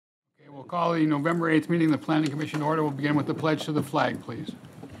We'll call the November 8th meeting of the Planning Commission order. We'll begin with the pledge to the flag, please.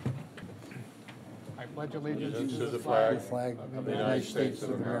 I pledge allegiance To the flag of the United States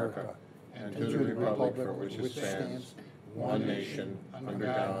of America and to the republic for which it stands, one nation, under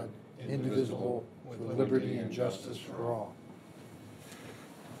God, indivisible, with liberty and justice for all.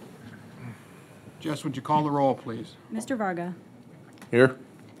 Jess, would you call the roll, please? Mr. Varga. Here.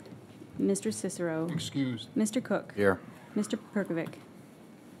 Mr. Cicero. Excused. Mr. Cook. Here. Mr. Perkovic.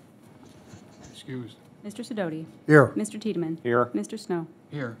 Excused. Mr. Sidoti. Here. Mr. Tiedemann. Here. Mr. Snow.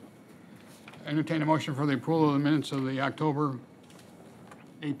 Here. Entertain a motion for the approval of the minutes of the October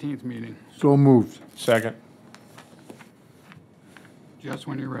 18th meeting. So moved. Second. Jess,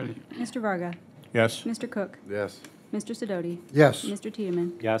 when you're ready. Mr. Varga. Yes. Mr. Cook. Yes. Mr. Sidoti. Yes. Mr.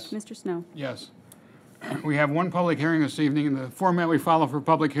 Tiedemann. Yes. Mr. Snow. Yes. We have one public hearing this evening, and the format we follow for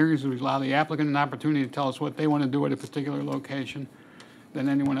public hearings is we allow the applicant an opportunity to tell us what they want to do at a particular location. Then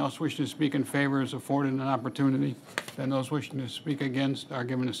anyone else wishing to speak in favor is afforded an opportunity. Then those wishing to speak against are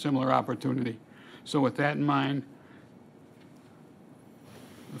given a similar opportunity. So with that in mind,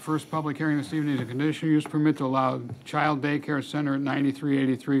 the first public hearing this evening is a conditional use permit to allow child daycare center at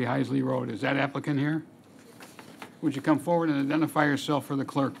 9383 Heisley Road. Is that applicant here? Would you come forward and identify yourself for the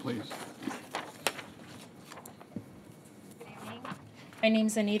clerk, please? My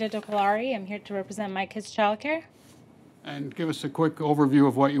name's Anita Docolari. I'm here to represent My Kids Childcare. And give us a quick overview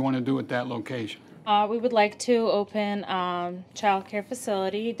of what you want to do at that location. We would like to open childcare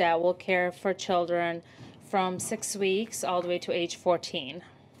facility that will care for children from 6 weeks all the way to age 14.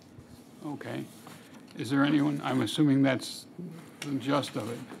 Okay. Is there anyone, I'm assuming that's the gist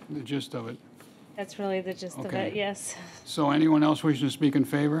of it. That's really the gist of Okay. it, yes. So anyone else wishing to speak in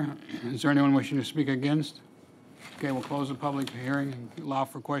favor? Is there anyone wishing to speak against? Okay, we'll close the public hearing and allow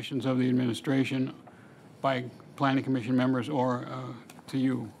for questions of the administration by Planning Commission members or to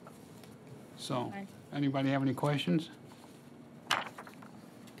you. So, Fine. anybody have any questions?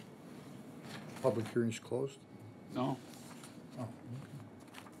 Public hearing's closed. No? Oh,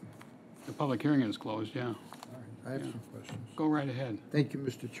 The public hearing is closed, yeah. all right. I have some questions. Go right ahead. Thank you,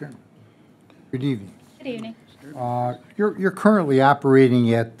 Mr. Chairman. Good evening. Good evening. You're currently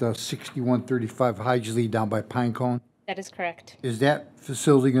operating at 6135 Heisley down by Pinecone. That is correct. Is that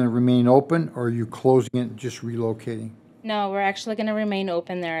facility going to remain open, or are you closing it and just relocating? No, we're actually going to remain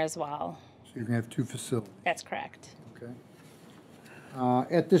open there as well. So you're going to have two facilities, That's correct. okay?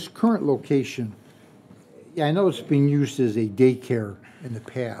 At this current location, yeah, I know it's been used as a daycare in the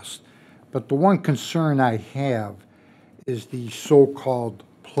past, but the one concern I have is the so-called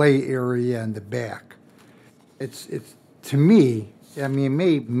play area in the back. It's to me, I mean, it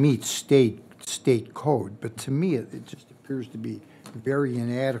may meet state code, but to me, it just appears to be very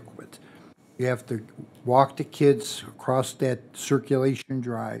inadequate. You have to walk the kids across that circulation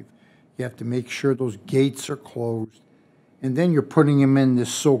drive. You have to make sure those gates are closed. And then you're putting them in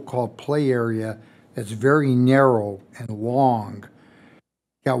this so-called play area that's very narrow and long.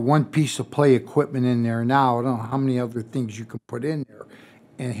 Got one piece of play equipment in there now. I don't know how many other things you can put in there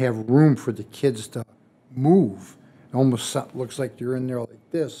and have room for the kids to move. It almost looks like you're in there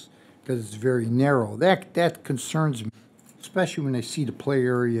like this because it's very narrow. That concerns me, especially when I see the play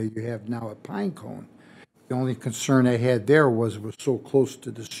area you have now at Pinecone. The only concern I had there was it was so close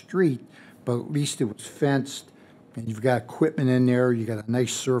to the street, but at least it was fenced, and you've got equipment in there, you got a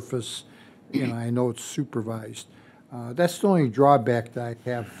nice surface, you know, I know it's supervised. That's the only drawback that I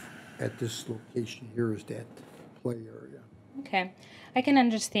have at this location here is that play area. Okay. I can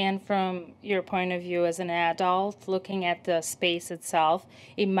understand from your point of view as an adult, looking at the space itself,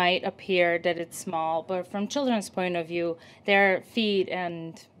 it might appear that it's small, but from children's point of view, their feet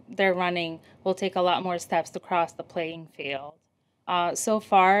and their running will take a lot more steps to cross the playing field. So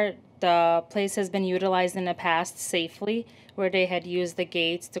far, the place has been utilized in the past safely, where they had used the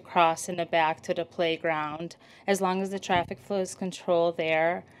gates to cross in the back to the playground. As long as the traffic flow is controlled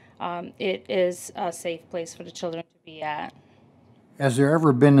there, it is a safe place for the children to be at. Has there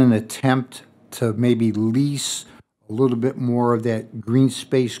ever been an attempt to maybe lease a little bit more of that green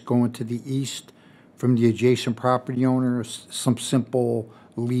space going to the east from the adjacent property owner, some simple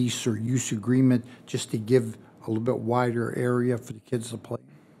lease or use agreement just to give a little bit wider area for the kids to play?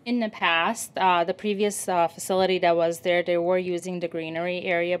 In the past, the previous facility that was there, they were using the greenery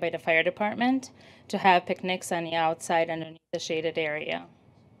area by the fire department to have picnics on the outside underneath the shaded area.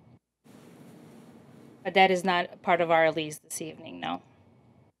 But that is not part of our lease this evening, no.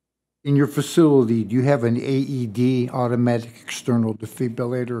 In your facility, do you have an AED, automatic external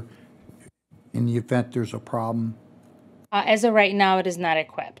defibrillator, in the event there's a problem? As of right now, it is not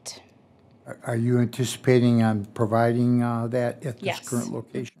equipped. Are you anticipating on providing that at this Yes. current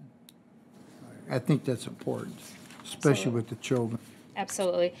location? I think that's important, especially with the children.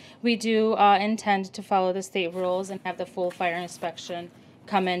 Absolutely. We do intend to follow the state rules and have the full fire inspection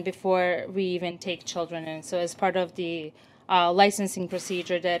come in before we even take children in. So as part of the licensing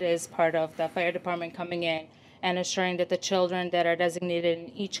procedure, that is part of the fire department coming in and assuring that the children that are designated in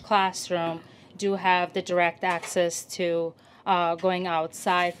each classroom do have the direct access to going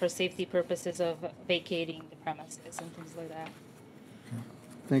outside for safety purposes of vacating the premises and things like that.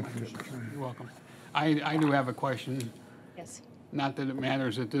 Thank you, Mr. Chairman. You're welcome. I do have a question, Yes. not that it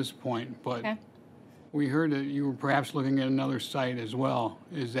matters at this point, but Okay. we heard that you were perhaps looking at another site as well.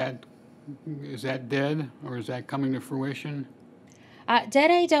 Is that dead, or is that coming to fruition?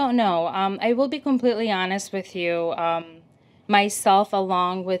 That I don't know. I will be completely honest with you. Myself,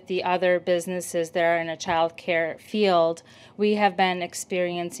 along with the other businesses that are in a child care field, we have been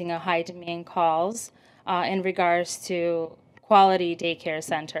experiencing a high demand calls in regards to quality daycare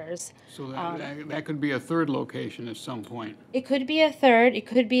centers. So that could be a third location at some point. It could be a third, it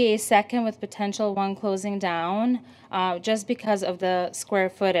could be a second with potential one closing down, just because of the square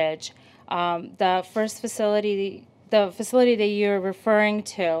footage. The first facility, the facility that you're referring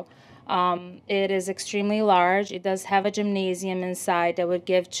to, it is extremely large. It does have a gymnasium inside that would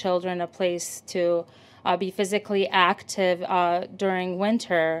give children a place to be physically active during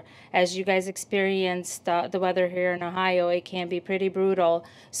winter. As you guys experienced the weather here in Ohio, it can be pretty brutal.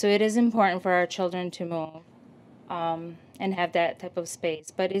 So it is important for our children to move and have that type of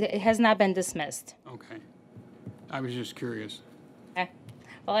space. But it has not been dismissed. Okay. I was just curious. Okay.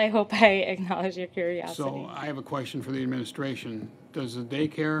 Well, I hope I acknowledge your curiosity. So I have a question for the administration. Does the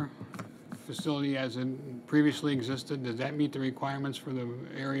daycare facility as it previously existed, does that meet the requirements for the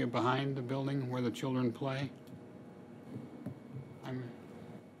area behind the building where the children play?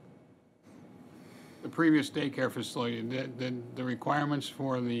 The previous daycare facility, the requirements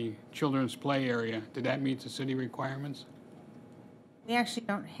for the children's play area, did that meet the city requirements? We actually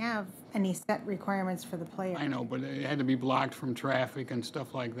don't have any set requirements for the player. I know, but it had to be blocked from traffic and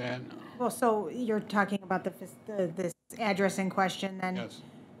stuff like that. Well, so you're talking about this address in question, then? Yes,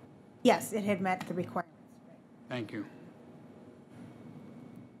 Yes, it had met the requirements. thank you.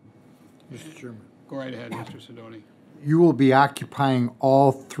 Mr. Chairman. Go right ahead, Mr. Sidoti. You will be occupying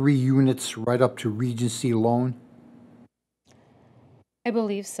all 3 units right up to Regency Loan? I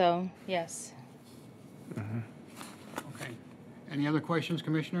believe so, yes. Okay. Any other questions,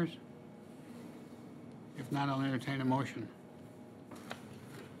 commissioners? If not, I'll entertain a motion.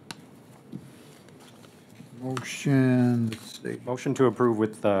 Motion, let's see, Motion to approve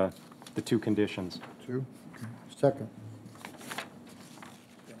with the 2 conditions. 2? Okay. Second.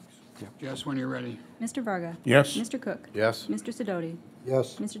 Jess, when you're ready. Mr. Varga. Yes. Mr. Cook. Yes. Mr. Sidoti.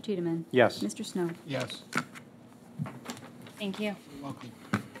 Yes. Mr. Tiedemann. Yes. Mr. Snow. Yes, Thank you. you're welcome.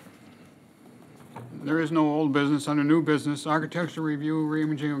 There is no old business. Under new business, architectural review,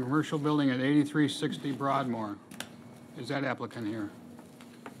 reimaging of commercial building at 8360 Broadmoor. Is that applicant here?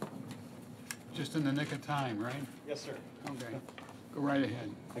 Just in the nick of time, right? Yes, sir. Okay, go right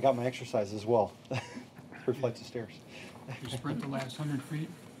ahead. I got my exercise as well. 3 flights of stairs. You sprint the last 100 feet?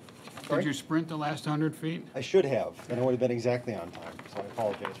 Did Sorry? you sprint the last 100 feet? I should have, and I would have been exactly on time, so I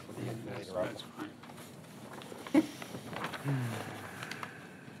apologize for being later on. That's fine.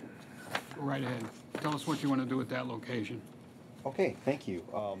 Go right ahead. Tell us what you want to do with that location. Okay, thank you.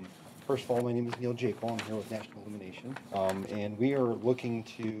 First of all, my name is Neil Jaco. I'm here with National Illumination, and we are looking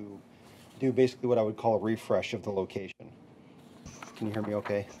to do basically what I would call a refresh of the location. Can you hear me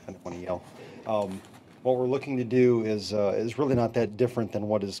okay? I don't want to yell. What we're looking to do is really not that different than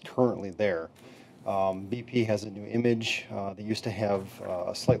what is currently there. BP has a new image. They used to have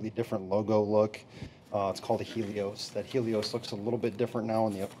a slightly different logo look. It's called a Helios. That Helios looks a little bit different now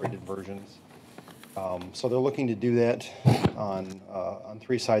in the upgraded versions. So they're looking to do that on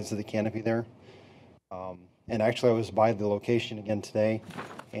 3 sides of the canopy there. And actually, I was by the location again today,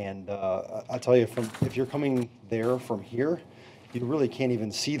 and I'll tell you, if you're coming there from here, you really can't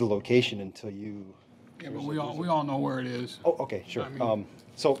even see the location until you. Yeah, but we all know where it is. Oh, okay, sure. I mean-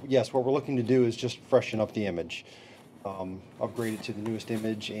 So yes, what we're looking to do is just freshen up the image, upgrade it to the newest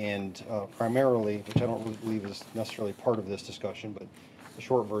image, and primarily, which I don't really believe is necessarily part of this discussion, but the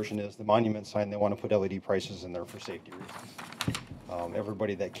short version is the monument sign, they want to put LED prices in there for safety reasons.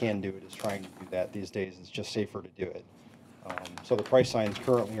 Everybody that can do it is trying to do that these days. It's just safer to do it. So the price signs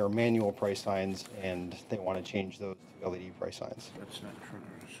currently are manual price signs, and they want to change those to LED price signs. That's not true.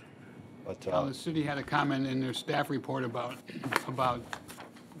 But Now, the city had a comment in their staff report about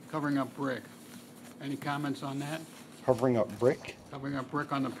covering up brick. Any comments on that? covering up brick, Covering up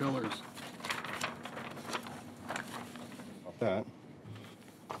brick on the pillars. about that.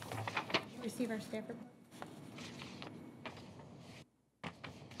 Receive our staff report.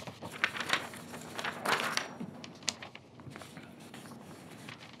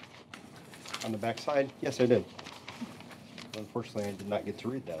 On the back side, yes, I did. Unfortunately, I did not get to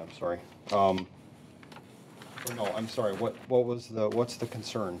read that, I'm sorry. No, I'm sorry, what's the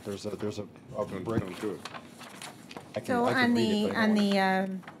concern? There's a brick. I can So on read it, but I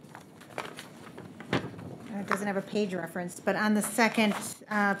don't- it doesn't have a page reference, but on the second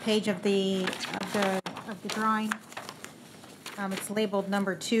page of the drawing, it's labeled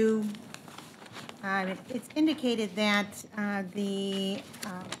number 2. It's indicated that the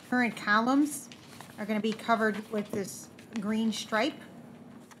current columns are going to be covered with this green stripe,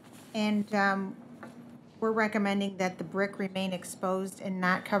 and we're recommending that the brick remain exposed and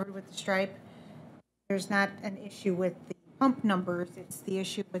not covered with the stripe. There's not an issue with the pump numbers, it's the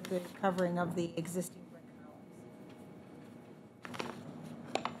issue with the covering of the existing brick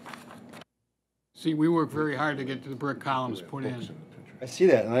columns. See, we work very hard to get the brick columns put in. I see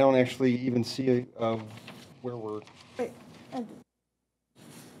that, and I don't actually even see where we're. But,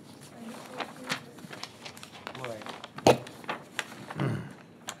 Right.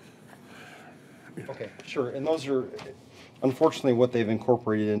 Okay, sure, and those are, unfortunately, what they've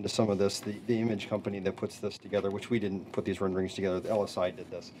incorporated into some of this, the image company that puts this together, which we didn't put these renderings together, the LSI did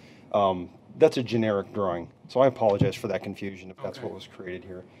this. That's a generic drawing, so I apologize for that confusion if that's Okay. what was created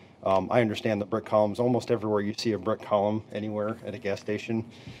here. I understand the brick columns, almost everywhere you see a brick column anywhere at a gas station,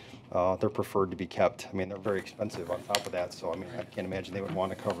 they're preferred to be kept. I mean, they're very expensive on top of that, so I mean, I can't imagine they would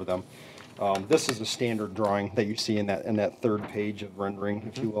want to cover them. This is a standard drawing that you see in that third page of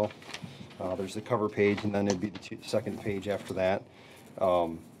rendering, if you will. There's the cover page, and then it'd be the second page after that.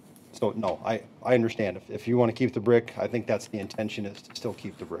 So no, I understand. If you want to keep the brick, I think that's the intention, is to still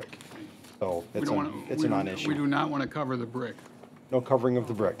keep the brick. So We it's don't a wanna- it's we a don't- non-issue. We do not want to cover the brick. No covering of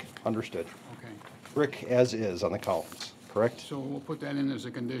the brick. Understood. Okay. Brick as is on the columns, correct? So we'll put that in as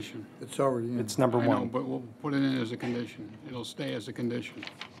a condition. It's already in. It's number I know, one. but we'll put it in as a condition. It'll stay as a condition.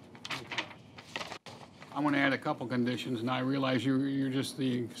 Okay. I'm going to add a couple conditions, and I realize you're just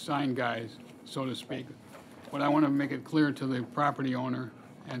the sign guys, so to speak. But I want to make it clear to the property owner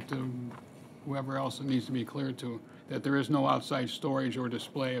and to whoever else it needs to be clear to, that there is no outside storage or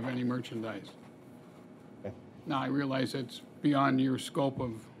display of any merchandise. Okay. Now, I realize it's beyond your scope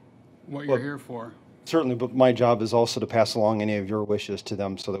of what you're Well- here for. Certainly, but my job is also to pass along any of your wishes to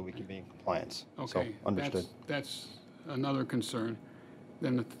them so that we can be in compliance. So, Okay. understood. That's another concern.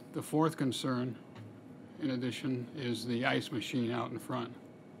 Then the fourth concern, in addition, is the ice machine out in front,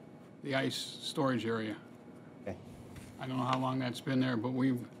 the ice storage area. Okay. I don't know how long that's been there, but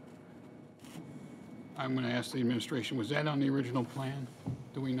I'm going to ask the administration, was that on the original plan?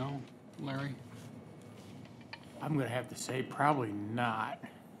 Do we know, Larry? I'm gonna have to say probably not,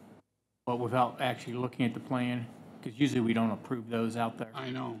 but without actually looking at the plan, because usually we don't approve those out there.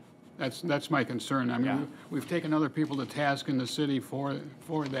 I know. That's my concern. I Yeah. mean, we've taken other people to task in the city for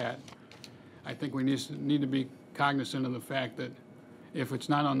that. I think we need to be cognizant of the fact that if it's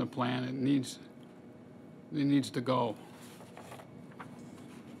not on the plan, it needs to go.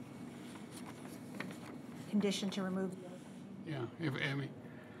 Condition to remove the other. Yeah,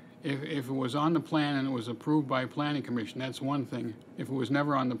 if it was on the plan and it was approved by planning commission, that's one thing. If it was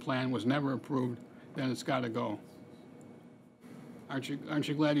never on the plan, was never approved, then it's gotta go. Aren't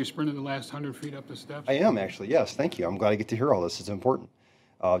you glad you sprinted the last 100 feet up the steps? I am actually, yes, thank you. I'm glad I get to hear all this. It's important.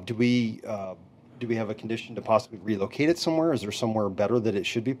 Do we have a condition to possibly relocate it somewhere? Is there somewhere better that it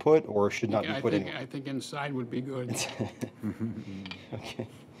should be put or should not be put anywhere? I think inside would be good. Okay.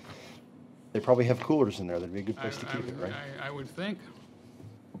 They probably have coolers in there. That'd be a good place to keep it, right? I would think.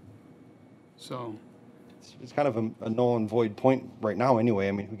 So, It's kind of a null and void point right now anyway.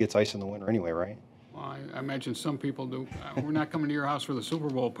 I mean, who gets ice in the winter anyway, right? well, I imagine some people do. We're not coming to your house for the Super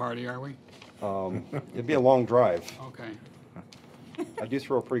Bowl party, are we? It'd be a long drive. Okay, I do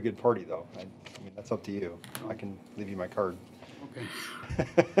throw a pretty good party though. I mean, that's up to you. I can leave you my card.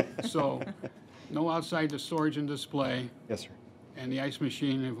 okay. So, no outside storage and display, Yes, sir. and the ice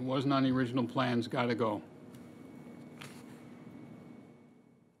machine, if it wasn't on the original plans, gotta go.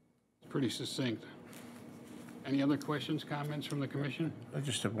 Pretty succinct. Any other questions, comments from the commission? I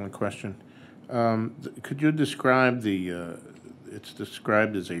just have one question. Could you describe it's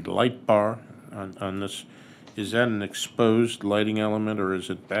described as a light bar on this. Is that an exposed lighting element, or is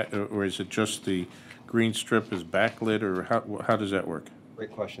it just the green strip is backlit, or how does that work?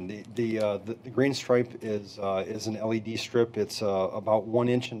 Great question. The green stripe is an LED strip. It's about 1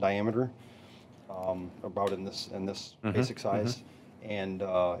 inch in diameter, about in this basic size. and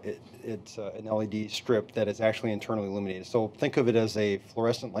it's an LED strip that is actually internally illuminated. So think of it as a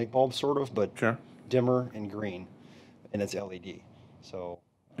fluorescent light bulb, sort of, but Sure. dimmer and green, and it's LED. So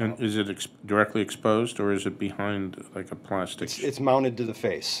And is it directly exposed, or is it behind like a plastic? it's mounted to the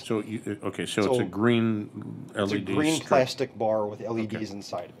face. So, okay, so it's a So green It's a LED green strip. plastic bar with LEDs Okay.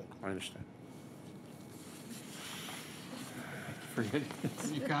 inside of it. I understand. Forget it.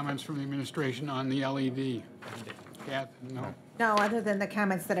 Any comments from the administration on the LED? Kath, no? No, other than the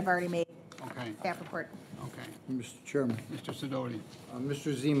comments that I've already made, Okay, staff report. okay. Mr. Chairman. Mr. Sidoti?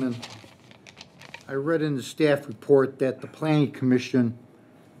 Mr. Zeman, I read in the staff report that the Planning Commission,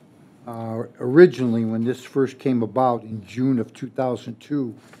 originally, when this first came about in June of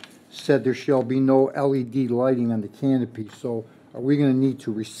 2002, said there shall be no LED lighting on the canopy. So are we going to need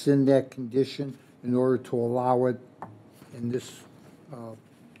to rescind that condition in order to allow it in this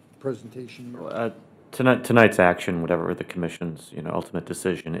presentation? Tonight's action, whatever the commission's, ultimate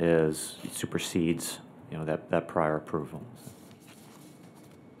decision is, supersedes, that prior approval.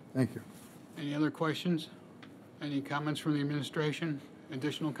 Thank you. Any other questions? Any comments from the administration?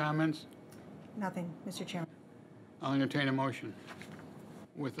 Additional comments? Nothing, Mr. Chairman. I'll entertain a motion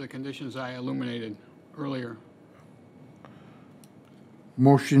with the conditions I illuminated earlier.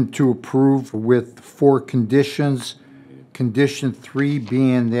 Motion to approve with 4 conditions. Condition 3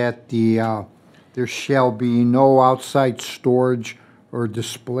 being that there shall be no outside storage or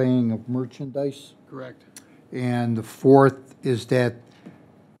displaying of merchandise. Correct. And the 4th is that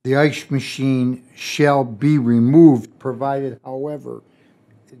the ice machine shall be removed, provided, however,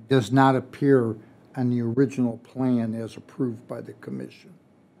 it does not appear on the original plan as approved by the commission.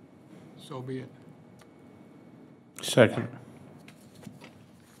 So be it. Second.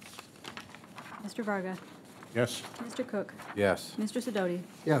 Mr. Varga. Yes. Mr. Cook. Yes. Mr. Sidoti.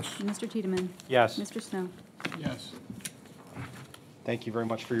 Yes. Mr. Tiedemann. Yes. Mr. Snow. Yes. Thank you very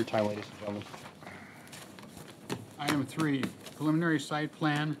much for your time, ladies and gentlemen. Item 3, preliminary site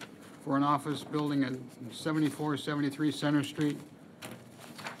plan for an office building at 7473 Center Street.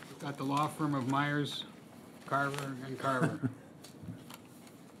 Got the law firm of Myers, Carver, and Carver.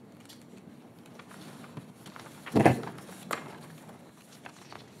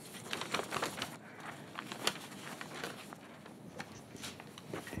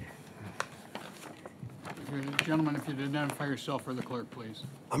 Gentlemen, if you'd identify yourself for the clerk, please.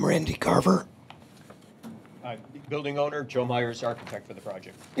 I'm Randy Carver. Building owner, Joe Myers, architect for the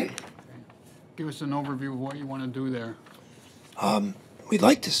project. Give us an overview of what you want to do there. We'd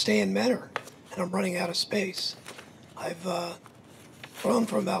like to stay in Menor, and I'm running out of space. I've grown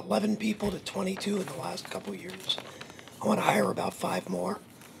from about 11 people to 22 in the last couple years. I want to hire about 5 more,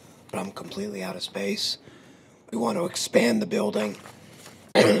 but I'm completely out of space. We want to expand the building,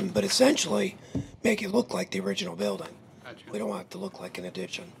 but essentially make it look like the original building. Gotcha. We don't want it to look like an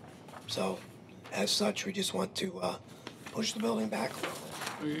addition. So, as such, we just want to push the building back a little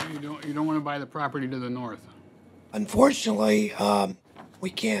bit. You don't want to buy the property to the north? Unfortunately, we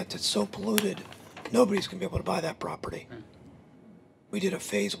can't. It's so polluted. Nobody's going to be able to buy that property. Okay. We did a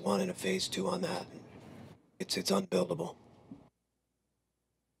phase 1 and a phase 2 on that. It's unbuildable.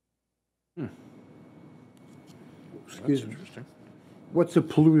 Excuse me. Interesting. What's the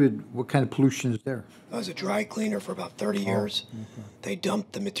polluted, what kind of pollution is there? I was a dry cleaner for about 30 years. They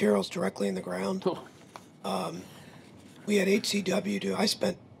dumped the materials directly in the ground. We had HCW do. I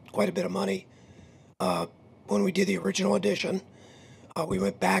spent quite a bit of money when we did the original edition. We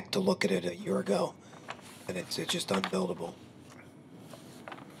went back to look at it a year ago, and it's just unbuildable.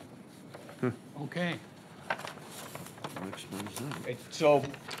 Okay. So,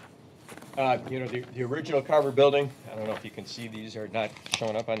 the original Carver building, I don't know if you can see, these are not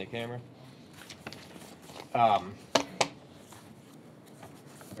showing up on the camera. There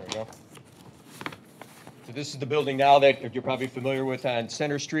we go. So this is the building now that you're probably familiar with on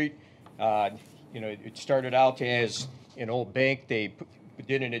Center Street. It started out as an old bank. They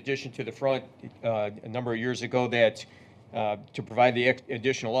did an addition to the front a number of years ago that to provide the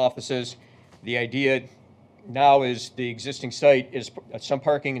additional offices. The idea now is the existing site is some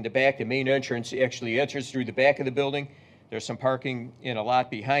parking in the back. The main entrance actually enters through the back of the building. There's some parking in a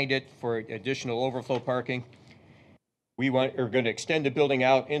lot behind it for additional overflow parking. We are going to extend the building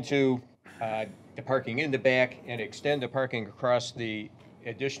out into the parking in the back and extend the parking across the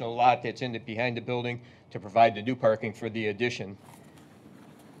additional lot that's behind the building to provide the new parking for the addition.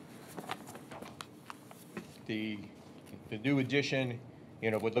 The new addition,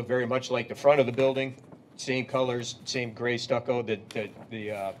 would look very much like the front of the building. Same colors, same gray stucco, the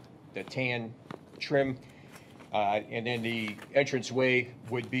tan trim, and then the entranceway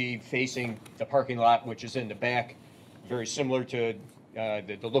would be facing the parking lot, which is in the back. very similar to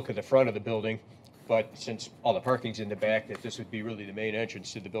the look of the front of the building, but since all the parking's in the back, that this would be really the main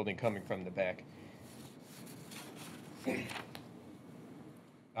entrance to the building coming from the back.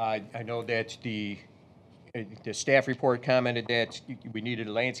 I know that the staff report commented that we needed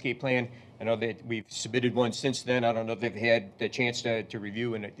a landscape plan. I know that we've submitted one since then. I don't know if they've had the chance to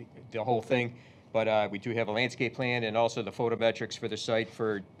review and the whole thing, but we do have a landscape plan and also the photometrics for the site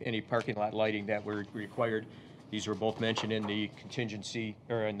for any parking lot lighting that were required. These were both mentioned in the contingency,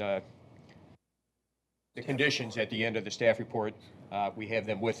 or in the conditions at the end of the staff report. We have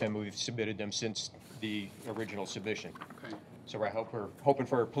them with them. We've submitted them since the original submission. Okay. So we're hoping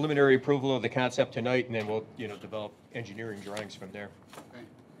for preliminary approval of the concept tonight, and then we'll, develop engineering drawings from there. Okay.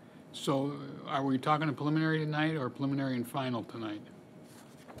 So are we talking a preliminary tonight or preliminary and final tonight?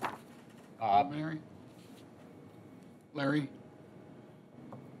 Preliminary? Larry?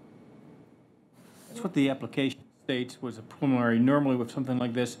 That's what the application states, was a preliminary. Normally with something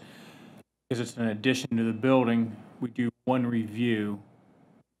like this, because it's an addition to the building, we do one review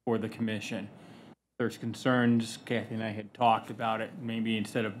for the commission. If there's concerns, Kathy and I had talked about it, maybe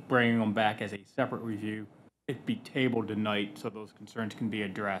instead of bringing them back as a separate review, it'd be tabled tonight so those concerns can be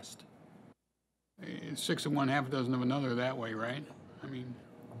addressed. It's 6 of one, half a dozen of another that way, right? I mean,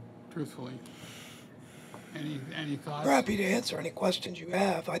 truthfully. Any thoughts? We're happy to answer any questions you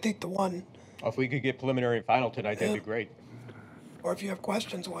have. I think the one, If we could get preliminary and final tonight, that'd be great. or if you have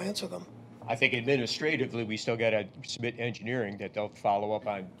questions, we'll answer them. I think administratively, we still gotta submit engineering that they'll follow up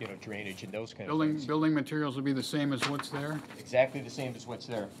on, drainage and those kind of things. Building materials will be the same as what's there? Exactly the same as what's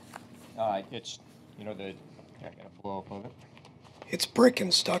there. It's, I gotta blow up of it. It's brick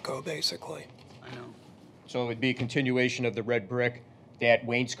and stucco, basically. I know. So it would be a continuation of the red brick. That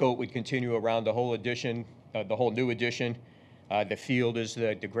wainscot would continue around the whole addition, the whole new addition. The field is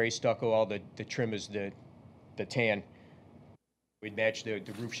the gray stucco, all the trim is the tan. We'd match the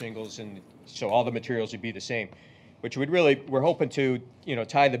roof shingles, and so all the materials would be the same, which would really, we're hoping to,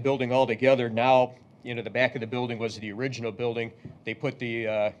 tie the building all together. Now, the back of the building was the original building. They put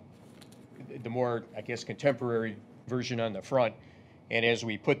the more, I guess, contemporary version on the front. And as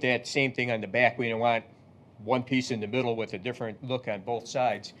we put that same thing on the back, we didn't want one piece in the middle with a different look on both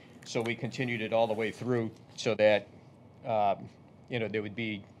sides. So we continued it all the way through so that, they would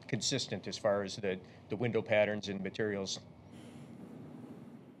be consistent as far as the window patterns and materials.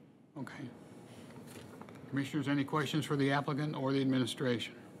 Okay. Commissioners, any questions for the applicant or the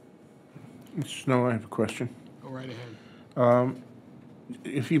administration? Snow, I have a question. Go right ahead.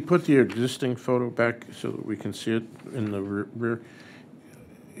 If you put the existing photo back so that we can see it in the rear,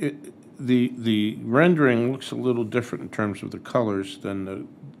 the rendering looks a little different in terms of the colors than the,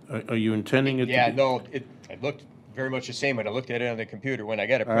 are you intending it to be? Yeah, no, it looked very much the same when I looked at it on the computer. When I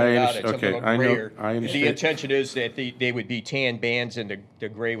got it printed out, it's a little grayer. I understand. The intention is that they would be tan bands, and the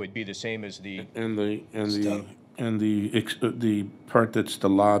gray would be the same as the. And the part that's the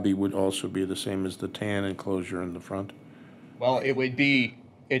lobby would also be the same as the tan enclosure in the front? Well, it would be,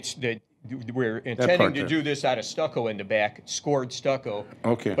 we're intending to do this out of stucco in the back, scored stucco.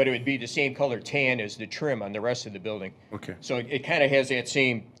 Okay. But it would be the same color tan as the trim on the rest of the building. Okay. So it kind of has that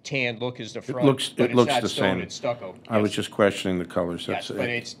same tan look as the front. looks- but it looks it's the not stone, same. it's stucco. I was Yes. just questioning the colors. Yes, That's but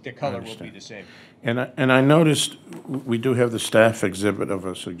it. the color will be understand. the same. And I noticed, we do have the staff exhibit of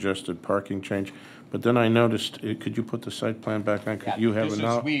a suggested parking change, but then I noticed, could you put the site plan back on? Yeah, Could you have this is-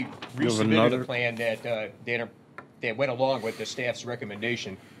 another? We resubmitted a plan that went along with the staff's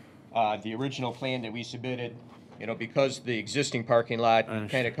recommendation. The original plan that we submitted, because the existing parking lot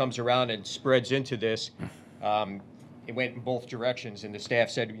kind of comes around and spreads into this, it went in both directions, and the staff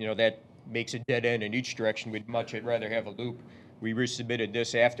said, that makes a dead end in each direction. We'd much rather have a loop. We resubmitted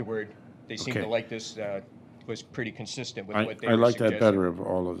this afterward. They seemed to Okay. like this, was pretty consistent with I what they I were like that suggesting. better of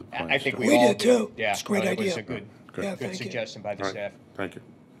all of the plans. I think We we all did too. Yeah, It's a great no, that was idea. a good Yeah, thank you. suggestion by the All right. staff. Thank you.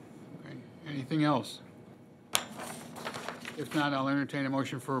 Okay. Anything else? If not, I'll entertain a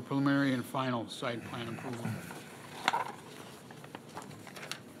motion for a preliminary and final site plan approval.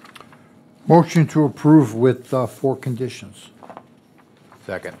 Motion to approve with 4 conditions.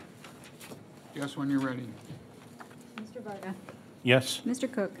 Second. Yes, when you're ready. Mr. Varga. Yes?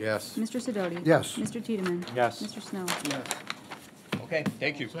 Mr. Cook. Yes. Mr. Sidoti. Yes. Mr. Tiedemann. Yes. Mr. Snow. Yes. Okay,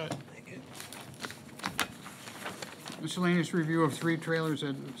 thank you. Set. Miscellaneous review of 3 trailers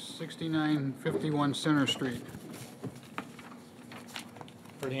at 6951 Center Street.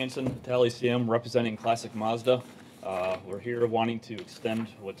 Fred Hansen, Tally CM, representing Classic Mazda. We're here wanting to extend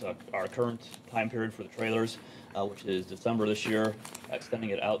what's our current time period for the trailers, which is December this year,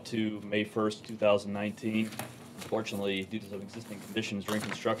 extending it out to May 1st, 2019. Unfortunately, due to some existing conditions during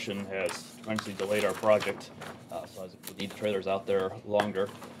construction, has tremendously delayed our project. So as we need the trailers out there longer.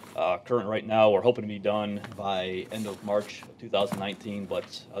 Current right now, we're hoping to be done by end of March of 2019,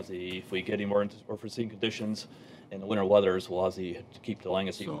 but if we get any more unforeseen conditions in the winter weathers, we'll obviously keep delaying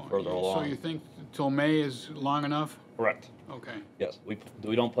us even further So along. you think till May is long enough? Correct. Okay. Yes,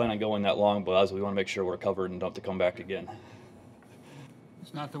 we don't plan on going that long, but as we want to make sure we're covered and don't have to come back again.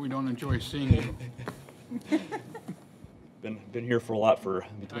 It's not that we don't enjoy seeing you. Been here for a lot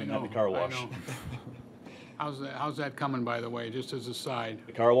between that and the car I wash. know. How's that coming, by the way, just as a side?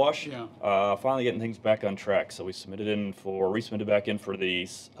 The car wash? Yeah. Finally getting things back on track. So we resubmitted back in for the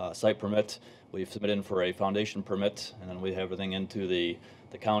site permit. We've submitted in for a foundation permit, and then we have everything into the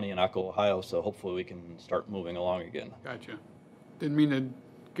county in Akko, Ohio. So hopefully we can start moving along again. Gotcha. Didn't mean to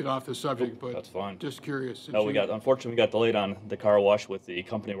get off the subject, but That's fine. just curious. No, unfortunately, we got delayed on the car wash with the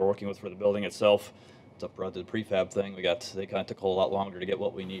company we're working with for the building itself. It's up to the prefab thing. They kind of took a whole lot longer to get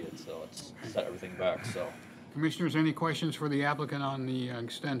what we needed, so it's set everything back. So. Commissioners, any questions for the applicant on the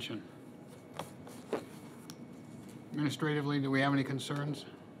extension? Administratively, do we have any concerns?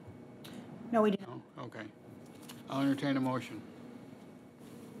 No, we do not. No? Okay. I'll entertain a motion.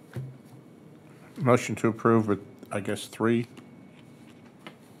 Motion to approve with, I guess, three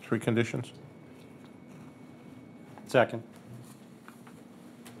conditions? Second.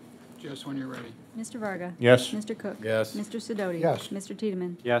 Just when you're ready. Mr. Varga. Yes. Mr. Cook. Yes. Mr. Sidoti. Yes. Mr.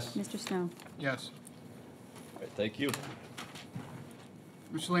 Tiedemann. Yes. Mr. Snow. Yes. All right, thank you.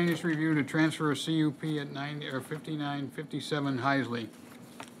 Miscellaneous review to transfer a CUP at 5957 Heisley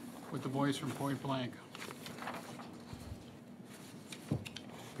with the boys from Point Blank.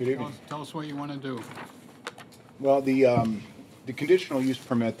 Good evening. Tell us what you want to do. Well, the conditional use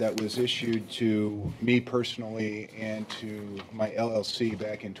permit that was issued to me personally and to my LLC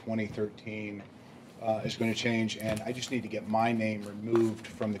back in 2013 is going to change, and I just need to get my name removed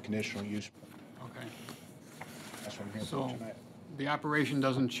from the conditional use permit. Okay. That's what I'm here So for tonight. the operation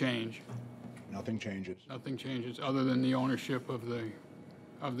doesn't change. Nothing changes. Nothing changes other than the ownership of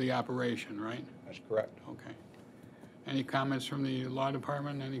the operation, right? That's correct. Okay. Any comments from the law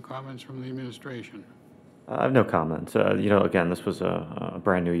department? Any comments from the administration? I have no comments. Again, this was a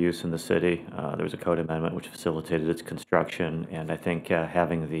brand new use in the city. There was a code amendment which facilitated its construction, and I think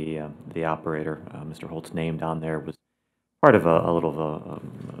having the operator, Mr. Holt's named on there, was part of a little of a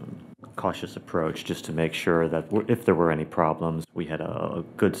cautious approach, just to make sure that if there were any problems, we had a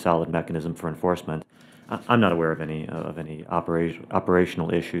good, solid mechanism for enforcement. I'm not aware of any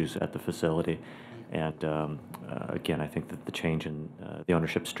operational issues at the facility, and again, I think that the change in the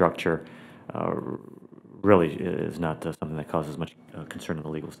ownership structure really is not something that causes much concern on the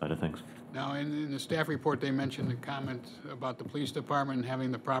legal side of things. Now, in the staff report, they mentioned the comment about the police department and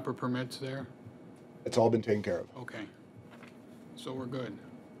having the proper permits there. It's all been taken care of. Okay. So we're good.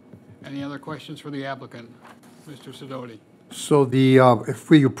 Any other questions for the applicant? Mr. Sidoti? So if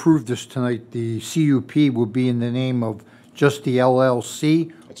we approve this tonight, the CUP will be in the name of just the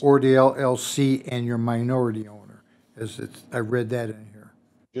LLC or the LLC and your minority owner, I read that in here.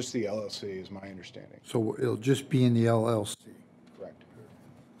 Just the LLC is my understanding. So it'll just be in the LLC. Correct.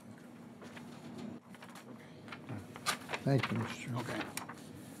 Thank you, Mr. Chairman. Okay.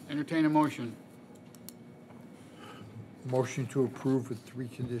 Entertain a motion. Motion to approve with three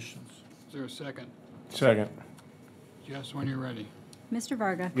conditions. Is there a second? Second. Just when you're ready. Mr.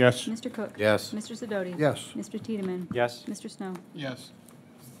 Varga. Yes. Mr. Cook. Yes. Mr. Sidoti. Yes. Mr. Tiedemann. Yes. Mr. Snow. Yes.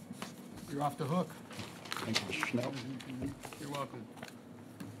 You're off the hook. Thank you, Mr. Snow. You're welcome.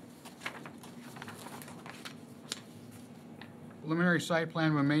 Preliminary site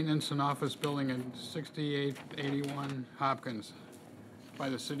plan of a maintenance and office building at 6881 Hopkins by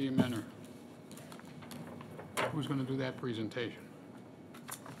the city of Mentor. Who's going to do that presentation?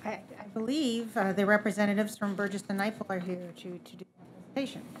 I believe the representatives from Burgess and Nyepel are here to do the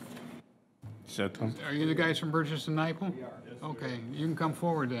presentation. Is that them? Are you the guys from Burgess and Nyepel? We are. Okay, you can come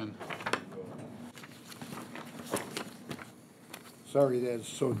forward then. Sorry that it's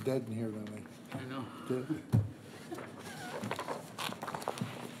so dead in here tonight. I know.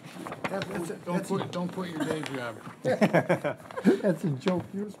 Don't quit your day job. That's a joke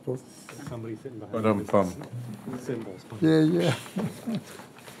you're supposed to say. Somebody sitting behind But I'm bummed. symbols. Yeah, yeah.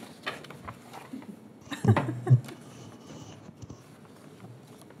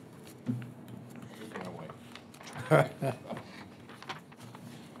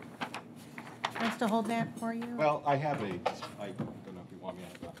 Wants to hold that for you? Well, I have I don't know if you want me to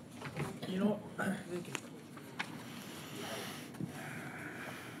have that. You know,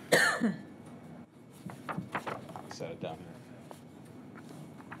 Set it down here.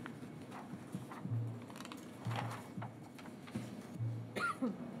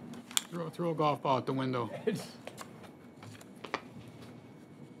 Throw a golf ball out the window.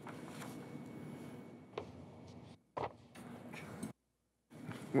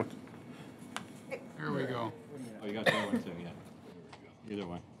 Here we go. Oh, you got that one too, yeah. Either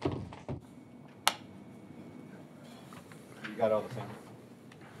one. You got all the same.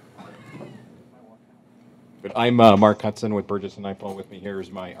 But I'm Mark Hudson with Burgess and Iphone. With me here is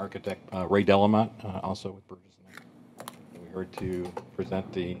my architect, Ray Delamont, also with Burgess and Iphone. We're here to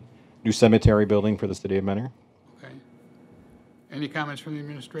present the new cemetery building for the city of Mentor. Okay. Any comments from the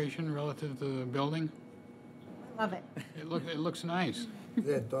administration relative to the building? Love it. It looks nice.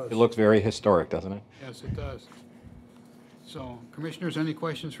 Yeah, it does. It looks very historic, doesn't it? Yes, it does. So, commissioners, any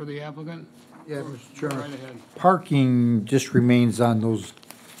questions for the applicant? Yeah, Go- Mr. go Chairman. Right ahead. Parking just remains on those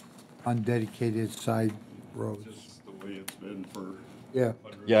undedicated side roads. Just the way it's been for. Yeah.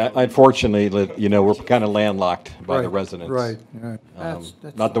 Yeah, unfortunately, we're kind of landlocked by the Right, residents. right, right. That's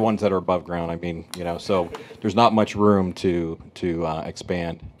Not the ones that are above ground, I mean, so there's not much room to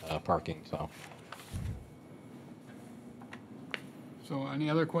expand parking, so. So, any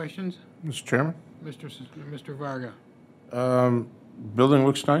other questions? Mr. Chairman? Mr. Varga? Building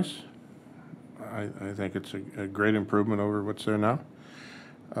looks nice. I think it's a great improvement over what's there now.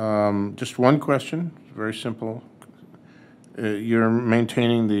 Just one question, very simple. You're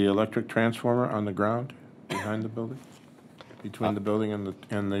maintaining the electric transformer on the ground behind the building? Between the building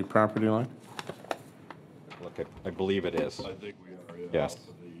and the property line? Look, I believe it is. I think we are, Yes.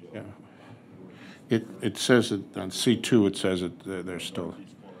 Yeah. It says it, on C2, it says it, they're still,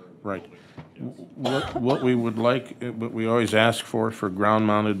 right. What we would like, what we always ask for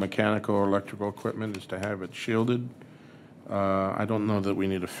ground-mounted mechanical or electrical equipment is to have it shielded. I don't know that we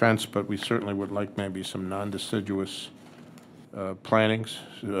need a fence, but we certainly would like maybe some non-deciduous plantings,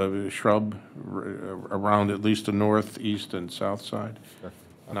 shrub around at least the north, east, and south side,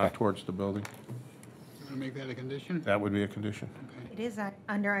 not towards the building. You want to make that a condition? That would be a condition. It is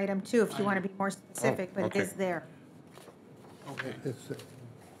under item 2 if you want to be more specific, but it okay. is there. Okay.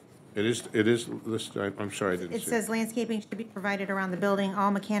 It is listed, I'm sorry, I didn't see It says landscaping should be provided around the building. All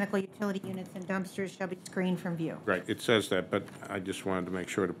mechanical utility units and dumpsters shall be screened from view. Right, it says that, but I just wanted to make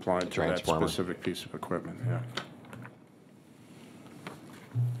sure it applied to that transformer. specific piece of equipment, yeah.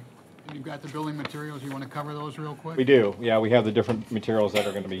 And you've got the building materials, you want to cover those real quick? We do, yeah, we have the different materials that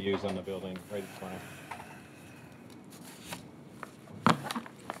are going to be used on the building right in front.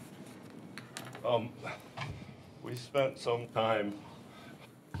 We spent some time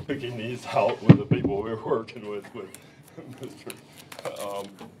picking these out with the people we were working with Mr.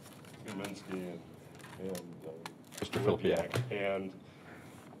 Kaminsky and Mr. Filipiak. And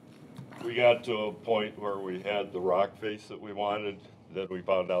we got to a point where we had the rock face that we wanted, then we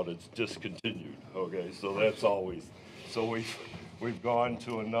found out it's discontinued, okay? So that's always, so we've gone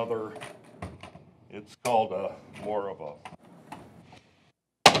to another, it's called more of a,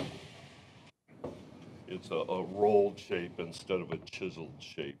 it's a rolled shape instead of a chiseled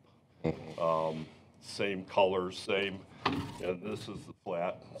shape. Same color, same, and this is the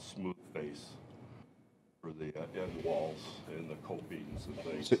flat, smooth face for the end walls and the copings and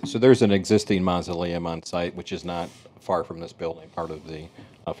things. So there's an existing mausoleum on site, which is not far from this building, part of the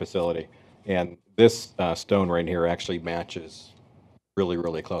facility. And this stone right here actually matches really,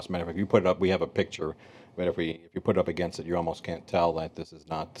 really close. Matter of fact, if you put it up, we have a picture, but if you put it up against it, you almost can't tell that this is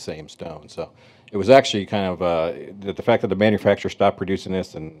not the same stone. So it was actually kind of, the fact that the manufacturer stopped producing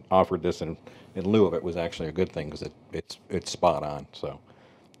this and offered this in lieu of it was actually a good thing, because it's spot on, so.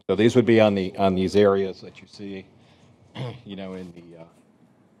 So these would be on these areas that you see, in the,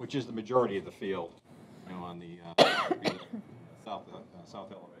 which is the majority of the field, on the south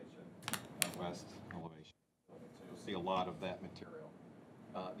elevation, west elevation. So you'll see a lot of that material.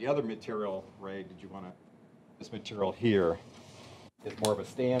 The other material, Ray, this material here is more of a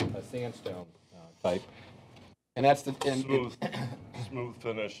sandstone type, and that's the Smooth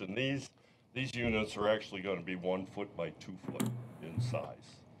finish, and these units are actually going to be 1 foot by 2 foot in size.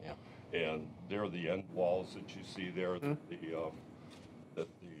 And they're the end walls that you see there, that the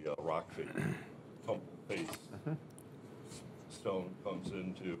rock face stone comes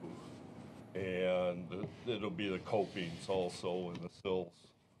into, and it'll be the copings also and the sills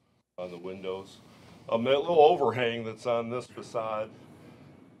on the windows. That little overhang that's on this facade,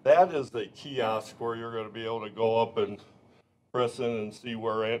 that is the kiosk where you're going to be able to go up and press in and see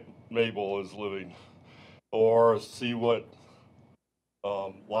where Aunt Mabel is living, or see what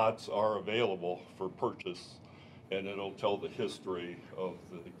lots are available for purchase, and it'll tell the history of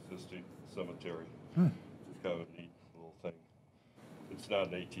the existing cemetery. It's kind of a neat little thing. It's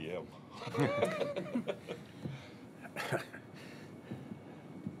not an ATM.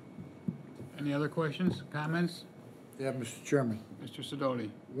 Any other questions, comments? Yeah, Mr. Chairman. Mr.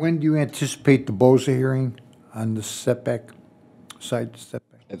 Sidoti? When do you anticipate the BOZA hearing on the setback, side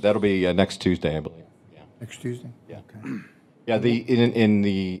setback? That'll be next Tuesday, I believe. Yeah. Next Tuesday? Yeah. Okay. Yeah, in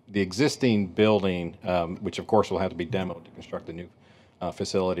the existing building, which of course will have to be demoed to construct the new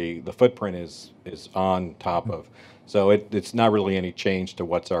facility, the footprint is on top of, so it's not really any change to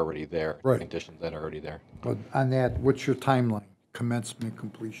what's already there. Right. Conditions that are already there. But on that, what's your timeline, commencement,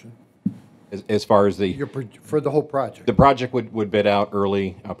 completion? As far as For the whole project? the project would bid out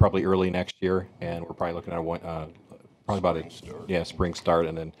early, probably early next year, and we're probably looking at probably about a spring start,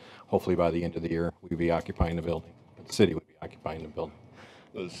 and then hopefully by the end of the year we'd be occupying the building. The city would be occupying the building.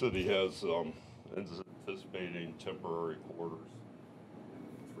 The city is anticipating temporary quarters,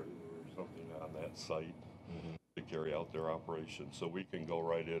 trailer or something on that site to carry out their operation, so we can go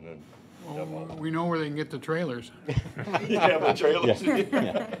right in and demo. Well, we know where they can get the trailers. You have the trailers?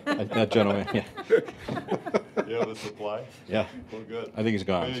 Yeah. That gentleman, yeah. You have the supply? Yeah. We're good. I think he's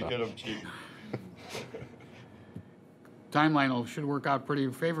gone, We so. get them cheap. Timeline should work out pretty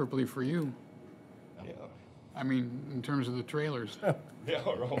favorably for you. Yeah. I mean, in terms of the trailers. Yeah,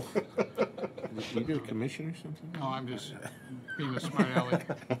 right. You get a commission or something? No, I'm just being a smart aleck.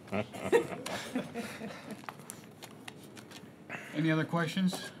 Any other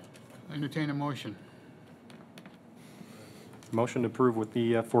questions? Entertain a motion. Motion to approve with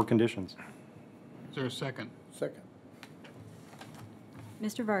the 4 conditions. Is there a second? Second.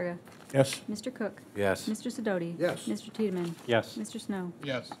 Mr. Varga. Yes. Mr. Cook. Yes. Mr. Sidoti. Yes. Mr. Tiedemann. Yes. Mr. Snow.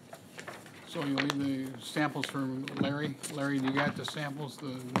 Yes. So you leave the samples for Larry? Larry, do you got the samples,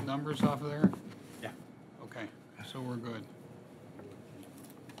 the numbers off of there? Yeah. Okay, so we're good.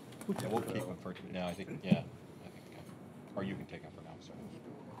 Yeah, we'll keep them for now, I think, yeah. Or you can take them for now, sir.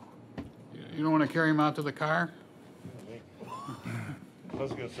 You don't want to carry them out to the car? I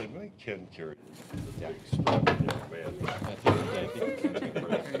was gonna say, make Ken carry the big strap in there, man.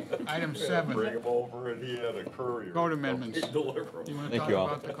 Okay, Item 7. Bring him over and he had a courier. Code amendments. Deliver 'em. You want to Thank talk you all.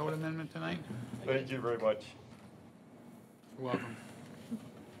 about the code amendment tonight? Thank you very much. You're welcome.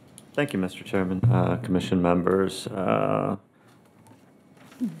 Thank you, Mr. Chairman, commission members.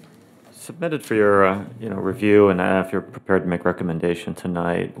 Submitted for your, review, and if you're prepared to make recommendation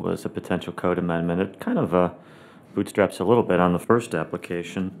tonight, was a potential code amendment. It kind of bootstraps a little bit on the first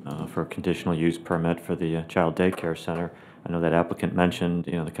application for a conditional use permit for the child daycare center. I know that applicant mentioned,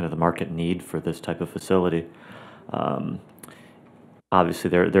 the kind of the market need for this type of facility. Obviously,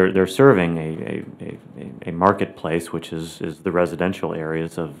 they're serving a marketplace, which is the residential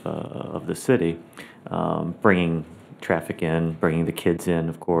areas of the city, bringing traffic in, bringing the kids in,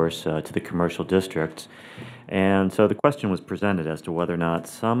 of course, to the commercial districts. And so the question was presented as to whether or not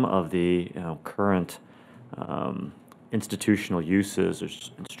some of the current institutional uses or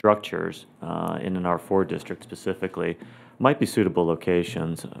structures in an R4 district specifically might be suitable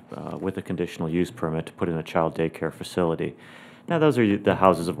locations with a conditional use permit to put in a child daycare facility. Now, those are the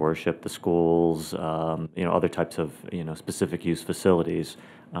houses of worship, the schools, other types of specific use facilities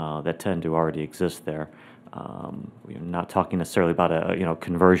that tend to already exist there. We're not talking necessarily about a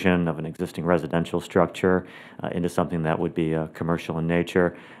conversion of an existing residential structure into something that would be commercial in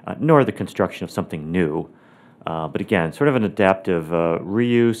nature, nor the construction of something new. But again, sort of an adaptive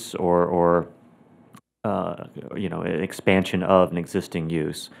reuse or an expansion of an existing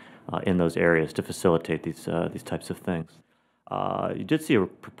use in those areas to facilitate these types of things. You did see a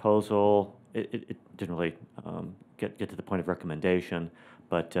proposal. It didn't really get to the point of recommendation,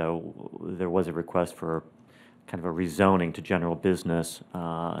 but there was a request for kind of a rezoning to general business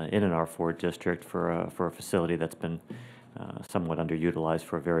in an R4 district for a facility that's been somewhat underutilized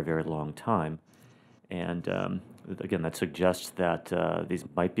for a very, very long time. And again, that suggests that these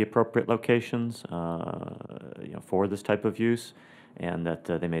might be appropriate locations, for this type of use, and that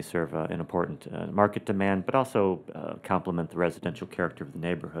they may serve an important market demand, but also complement the residential character of the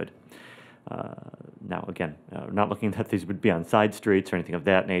neighborhood. Now, again, not looking that these would be on side streets or anything of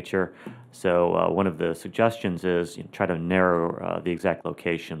that nature. So one of the suggestions is try to narrow the exact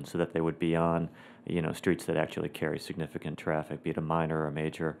location so that they would be on, streets that actually carry significant traffic, be it a minor or a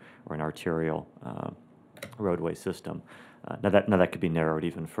major or an arterial roadway system. Now that could be narrowed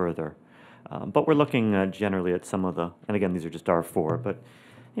even further. But we're looking generally at some of the, and again, these are just R4, but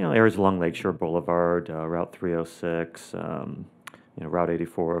areas along Lakeshore Boulevard, Route 306. Route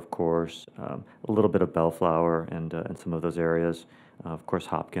 84, of course, a little bit of Bellflower and some of those areas. Of course,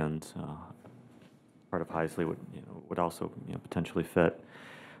 Hopkins, part of Heisley would also potentially fit.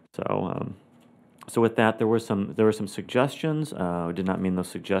 So with that, there were some suggestions. We did not mean those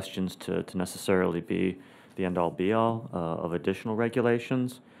suggestions to necessarily be the end-all be-all of additional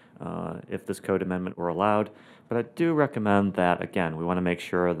regulations if this code amendment were allowed. But I do recommend that, again, we want to make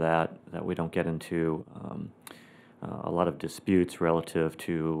sure that we don't get into a lot of disputes relative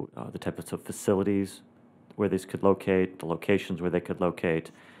to the types of facilities where these could locate, the locations where they could locate,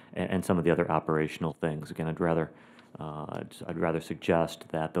 and some of the other operational things. Again, I'd rather suggest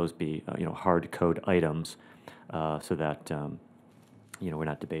that those be hard code items so that we're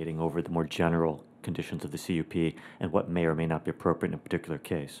not debating over the more general conditions of the CUP and what may or may not be appropriate in a particular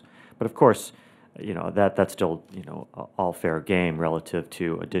case. But of course, that's still all fair game relative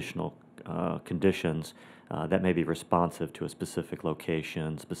to additional conditions that may be responsive to a specific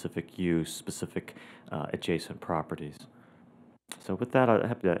location, specific use, specific adjacent properties. So with that, I'm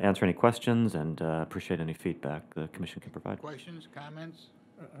happy to answer any questions and appreciate any feedback the commission can provide. Questions, comments?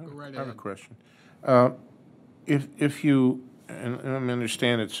 Go right I have a ahead. question. If you, and I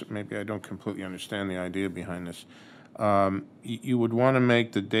understand it's, maybe I don't completely understand the idea behind this, you would want to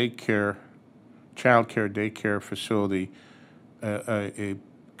make the childcare daycare facility a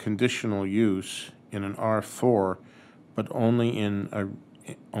conditional use in an R4, but only in a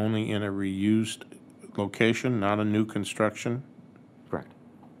reused location, not a new construction? Correct.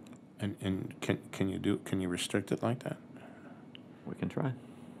 And can you restrict it like that? We can try.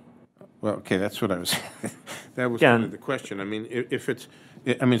 Well, okay, that's what I was, that was kind of the question. I mean, if it's,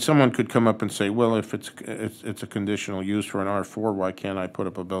 I mean, someone could come up and say, well, if it's a conditional use for an R4, why can't I put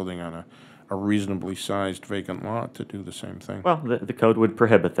up a building on a reasonably sized vacant lot to do the same thing? Well, the code would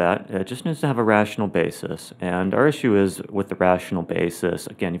prohibit that. It just needs to have a rational basis. And our issue is with the rational basis,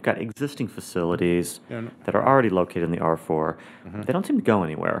 again, you've got existing facilities that are already located in the R4. They don't seem to go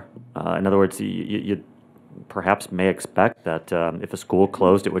anywhere. In other words, you perhaps may expect that if a school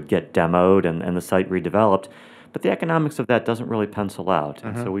closed, it would get demoed and the site redeveloped. But the economics of that doesn't really pencil out.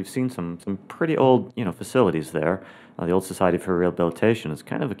 And so we've seen some pretty old facilities there. The Old Society for Rehabilitation is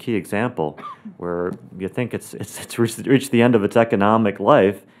kind of a key example where you think it's reached the end of its economic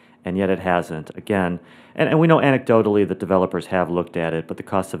life, and yet it hasn't. Again, and we know anecdotally that developers have looked at it, but the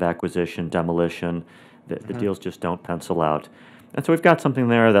costs of acquisition, demolition, the deals just don't pencil out. And so we've got something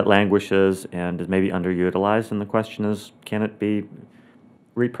there that languishes and is maybe underutilized, and the question is, can it be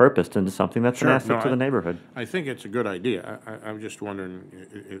repurposed into something that's an asset to the neighborhood? I think it's a good idea. I'm just wondering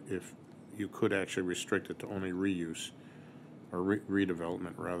if you could actually restrict it to only reuse or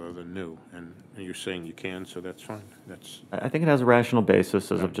redevelopment rather than new. And you're saying you can, so that's fine. I think it has a rational basis,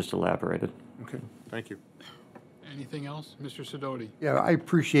 as I've just elaborated. Okay, thank you. Anything else? Mr. Sidoti? Yeah, I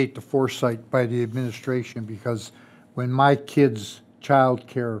appreciate the foresight by the administration, because when my kids'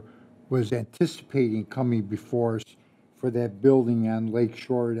 childcare was anticipating coming before us for that building on Lake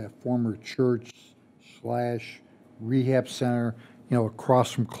Shore, that former church/rehab center,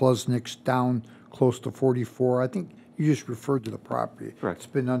 across from Kluznik's down close to 44. I think you just referred to the property. Correct. It's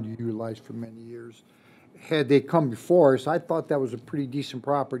been underutilized for many years. Had they come before us, I thought that was a pretty decent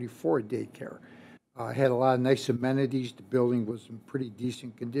property for a daycare. Had a lot of nice amenities. The building was in pretty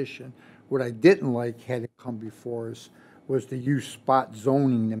decent condition. What I didn't like, had it come before us, was to use spot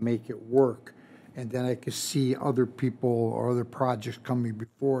zoning to make it work. And then I could see other people or other projects coming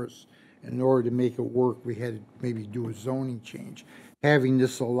before us. In order to make it work, we had to maybe do a zoning change. Having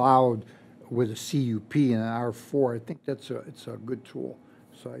this allowed with a CUP and an R4, I think it's a good tool.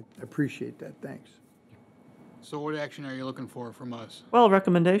 So I appreciate that. Thanks. So what action are you looking for from us? Well, a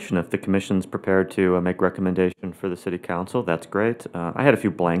recommendation. If the commission's prepared to make recommendation for the city council, that's great. I had a few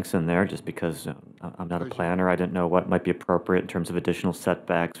blanks in there just because I'm not a planner. I didn't know what might be appropriate in terms of additional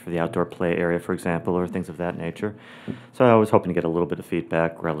setbacks for the outdoor play area, for example, or things of that nature. So I was hoping to get a little bit of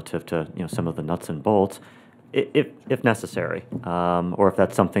feedback relative to some of the nuts and bolts, if necessary, or if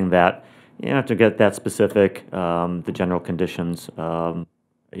that's something that to get that specific, the general conditions.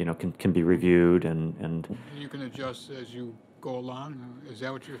 Can be reviewed and You can adjust as you go along? Is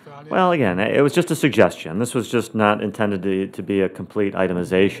that what your thought is? Well, again, it was just a suggestion. This was just not intended to be a complete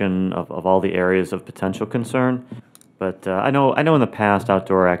itemization of all the areas of potential concern. But I know in the past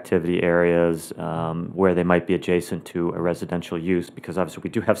outdoor activity areas where they might be adjacent to a residential use, because obviously we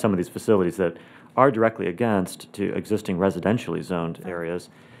do have some of these facilities that are directly against to existing residentially zoned areas.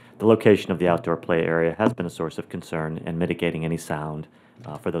 The location of the outdoor play area has been a source of concern in mitigating any sound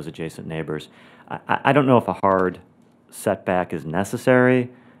for those adjacent neighbors. I don't know if a hard setback is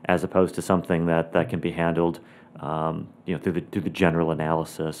necessary, as opposed to something that can be handled, through the general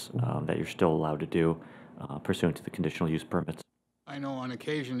analysis that you're still allowed to do pursuant to the conditional use permits. I know on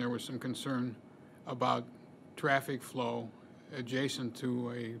occasion there was some concern about traffic flow adjacent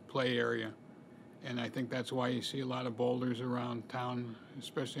to a play area. And I think that's why you see a lot of boulders around town,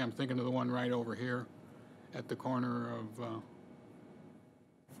 especially I'm thinking of the one right over here at the corner of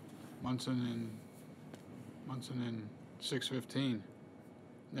Munson and 615,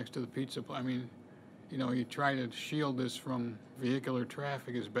 next to the pizza place. I mean, you know, you try to shield this from vehicular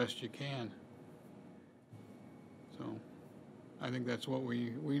traffic as best you can. So I think that's what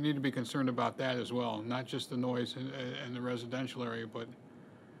we need to be concerned about that as well, not just the noise in the residential area, but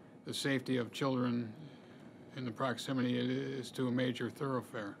the safety of children in the proximity it is to a major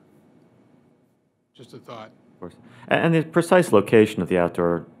thoroughfare. Just a thought. Of course. And the precise location of the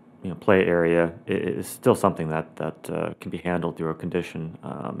outdoor, play area is still something that can be handled through a condition.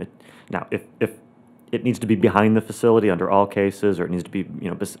 Now, if it needs to be behind the facility under all cases, or it needs to be,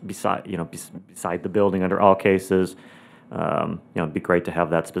 beside the building under all cases, it'd be great to have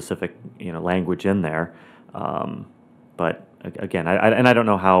that specific, language in there. But again, I don't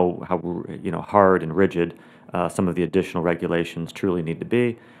know how hard and rigid some of the additional regulations truly need to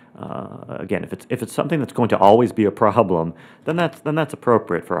be. Again, if it's something that's going to always be a problem, then that's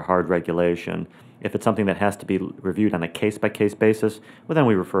appropriate for a hard regulation. If it's something that has to be reviewed on a case-by-case basis, well, then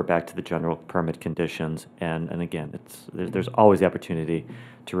we refer back to the general permit conditions. And again, there's always the opportunity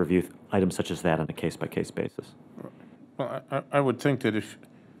to review items such as that on a case-by-case basis. Well, I would think that if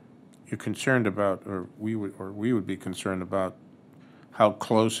you're concerned about, or we would be concerned about how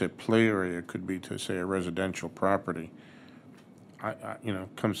close a play area could be to, say, a residential property,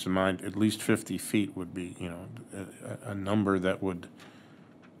 comes to mind at least 50 feet would be, a number that would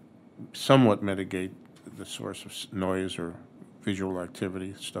somewhat mitigate the source of noise or visual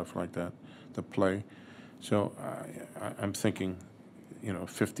activity, stuff like that, the play. So I'm thinking,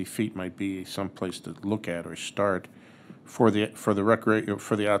 50 feet might be some place to look at or start for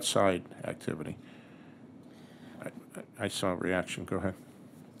the outside activity. I saw a reaction. Go ahead.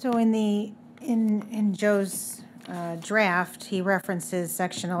 So in Joe's draft, he references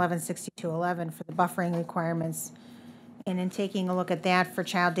section 116211 for the buffering requirements. And in taking a look at that for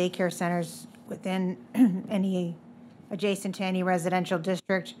child daycare centers within any adjacent to any residential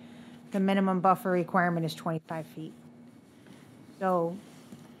district, the minimum buffer requirement is 25 feet. So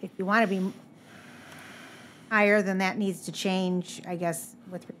if you want to be higher, then that needs to change, I guess,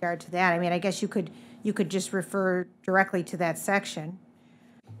 with regard to that. I mean, I guess you could just refer directly to that section,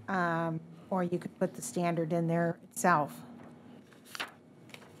 or you could put the standard in there itself.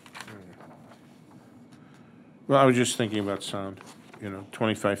 Well, I was just thinking about sound.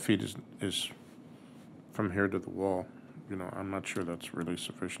 25 feet is from here to the wall. I'm not sure that's really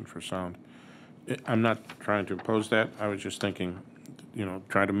sufficient for sound. I'm not trying to impose that. I was just thinking,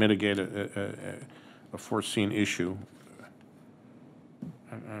 try to mitigate a foreseen issue.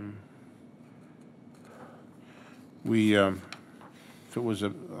 If it was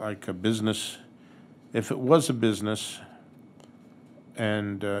a business,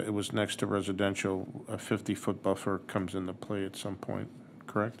 and it was next to residential, a 50-foot buffer comes into play at some point,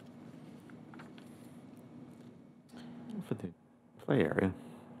 correct? For the play area.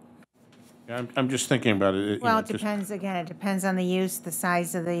 Yeah, I'm just thinking about it. Well, it depends, again, it depends on the use, the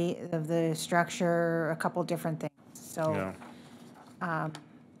size of the structure, a couple different things. So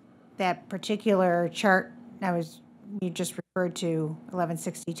that particular chart you just referred to,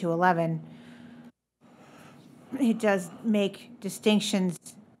 116211, it does make distinctions,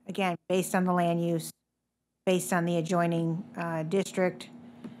 again, based on the land use, based on the adjoining district,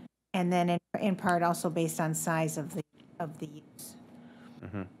 and then in part also based on size of the use.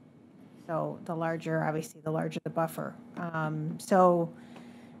 Mm-hmm. So the larger, obviously, the larger the buffer. So,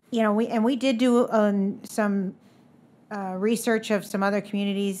 we did do some research of some other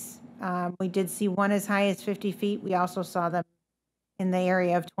communities. We did see one as high as 50 feet. We also saw them in the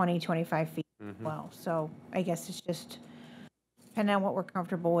area of 20, 25 feet as well. So I guess it's just depending on what we're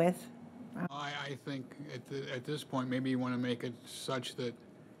comfortable with. I think at this point, maybe you want to make it such that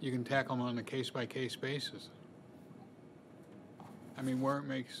you can tackle them on a case-by-case basis. I mean, where it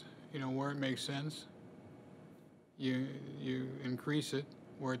makes sense, you increase it.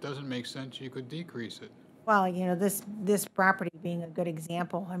 Where it doesn't make sense, you could decrease it. Well, this property being a good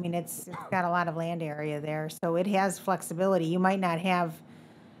example, I mean, it's got a lot of land area there, so it has flexibility. You might not have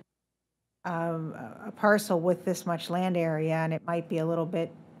a parcel with this much land area, and it might be a little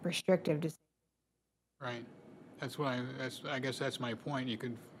bit restrictive to. Right. I guess that's my point. You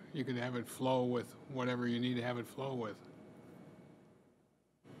could have it flow with whatever you need to have it flow with.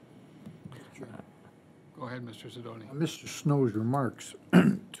 Go ahead, Mr. Sidoni. Mr. Snow's remarks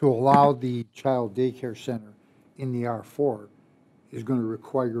to allow the child daycare center in the R4 is going to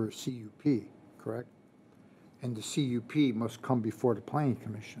require a CUP, correct? And the CUP must come before the Planning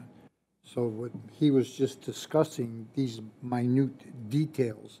Commission. So what he was just discussing, these minute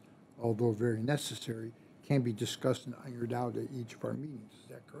details, although very necessary, can be discussed and ironed out at each of our meetings. Is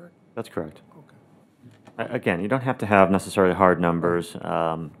that correct? That's correct. Okay. Again, you don't have to have necessarily hard numbers.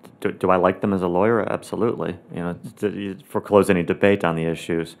 Do I like them as a lawyer? Absolutely. To foreclose any debate on the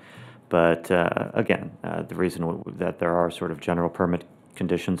issues. But again, the reason that there are sort of general permit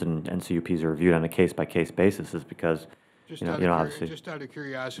conditions and CUPs are reviewed on a case-by-case basis is because, Just obviously. just out of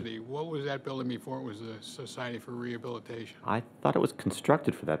curiosity, what was that building before it was the Society for Rehabilitation? I thought it was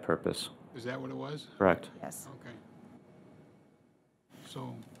constructed for that purpose. Is that what it was? Correct. Yes. Okay.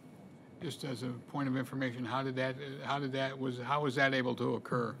 So, just as a point of information, how was that able to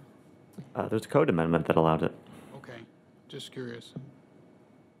occur? There's a code amendment that allowed it. Okay, just curious.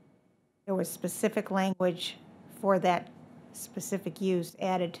 There was specific language for that specific use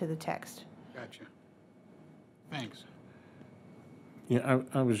added to the text. Gotcha. Thanks. Yeah,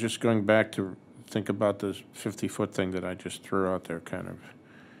 I was just going back to think about this 50-foot thing that I just threw out there, kind of.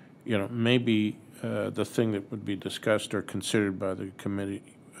 Maybe the thing that would be discussed or considered by the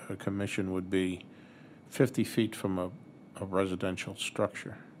commission would be 50 feet from a residential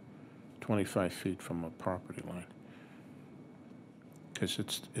structure, 25 feet from a property line.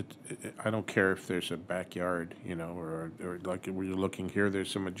 Because I don't care if there's a backyard, or like we're looking here, there's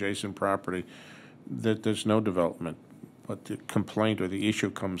some adjacent property that there's no development. But the complaint or the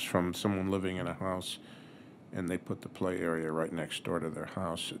issue comes from someone living in a house and they put the play area right next door to their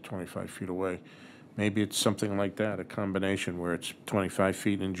house at 25 feet away. Maybe it's something like that, a combination where it's 25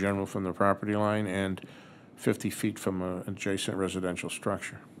 feet in general from the property line and 50 feet from an adjacent residential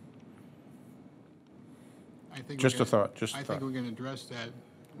structure. Just a thought, just a I thought. think we can address that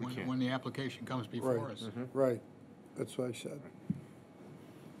when the application comes before us. Right, that's what I said.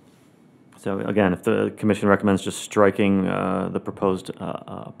 So again, if the commission recommends just striking the proposed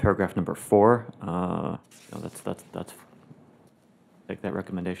paragraph number 4, that's take that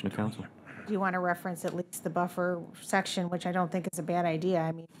recommendation to council. Do you want to reference at least the buffer section, which I don't think is a bad idea?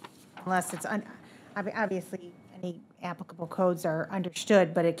 I mean, unless it's, obviously, any applicable codes are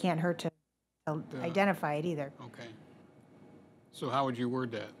understood, but it can't hurt to identify it either. Okay. So how would you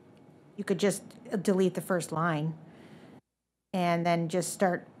word that? You could just delete the first line and then just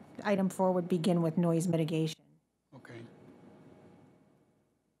start, item 4 would begin with noise mitigation. Okay.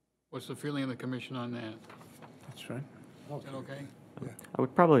 What's the feeling of the commission on that? That's right. Is that okay? I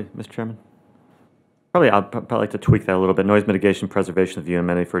would probably, Mr. Chairman, I'd probably like to tweak that a little bit. Noise mitigation, preservation of view and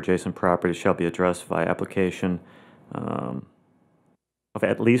amenity for adjacent properties shall be addressed via application of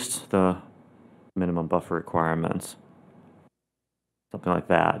at least the minimum buffer requirements. Something like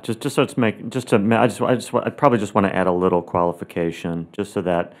that. Just so it's I'd probably just want to add a little qualification, just so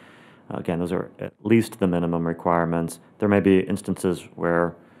that, again, those are at least the minimum requirements. There may be instances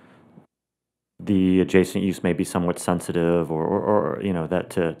where the adjacent use may be somewhat sensitive, or that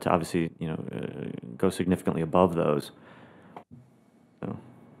to obviously go significantly above those. So.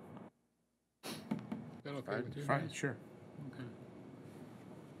 Is that okay with you? Fine, guys? sure. Okay.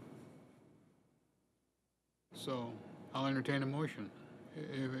 So I'll entertain a motion,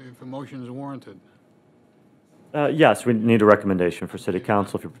 if a motion is warranted. Yes, we need a recommendation for City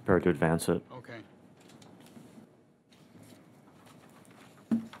Council if you're prepared to advance it. Okay.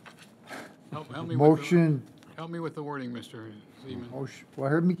 Help me Motion. help me with the wording, Mr. Zeman. Motion,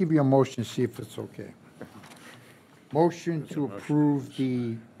 well, let me give you a motion, see if it's okay. Motion to approve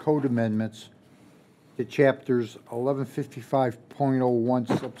the code amendments to chapters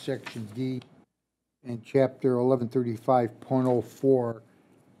 1155.01 subsection D and chapter 1135.04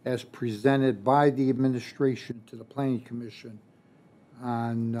 as presented by the administration to the Planning Commission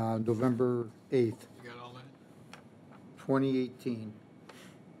on November 8th, You got all that? 2018.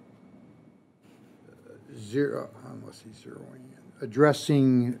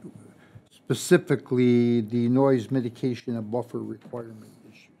 Addressing specifically the noise mitigation and buffer requirement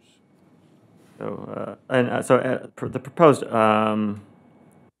issues. So, the proposed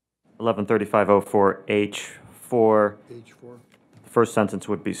 1135.04H4, H4. the first sentence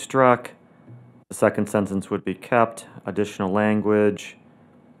would be struck, the second sentence would be kept, additional language,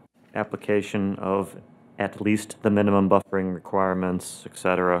 application of at least the minimum buffering requirements, et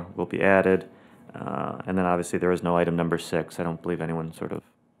cetera, will be added. And then obviously there is no item number 6. I don't believe anyone sort of,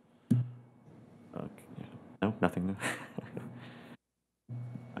 no, nothing new.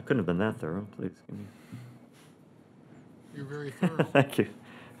 I couldn't have been that thorough, please. Give me. You're very thorough. Thank you.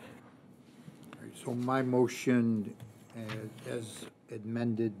 So my motion, as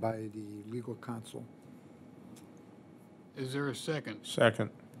amended by the legal counsel. Is there a second? Second.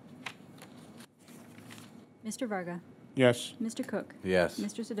 Mr. Varga. Yes. Mr. Cook. Yes.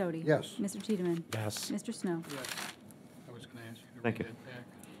 Mr. Sidoti. Yes. Mr. Tiedemann. Yes. Mr. Snow. Yes. I was going to ask you to Thank read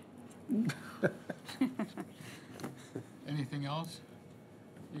that back. Anything else?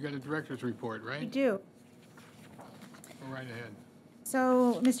 You got a director's report, We right? do. Go right ahead.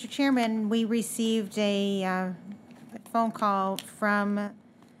 So, Mr. Chairman, we received a phone call from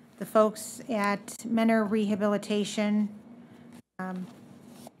the folks at Menor Rehabilitation. Norton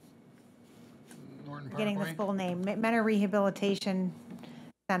Getting the Parkway? full name, Menor Rehabilitation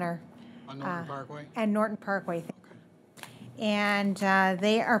Center. On Norton Parkway? And Norton Parkway. And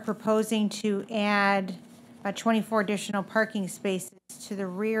they are proposing to add 24 additional parking spaces to the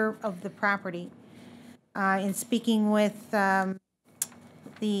rear of the property. In speaking with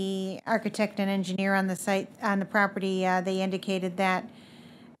the architect and engineer on the site, on the property, they indicated that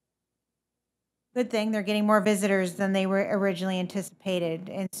good thing, they're getting more visitors than they were originally anticipated.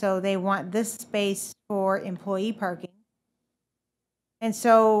 And so they want this space for employee parking. And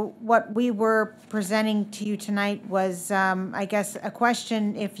so what we were presenting to you tonight was, I guess, a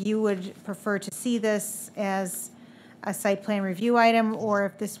question if you would prefer to see this as a site plan review item, or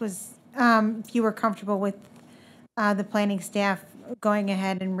if this was, if you were comfortable with the planning staff going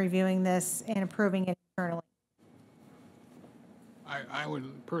ahead and reviewing this and approving it internally. I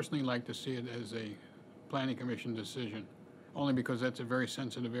would personally like to see it as a planning commission decision, only because that's a very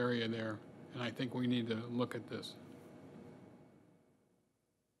sensitive area there, and I think we need to look at this.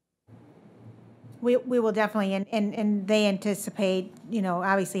 We will definitely, and they anticipate, you know,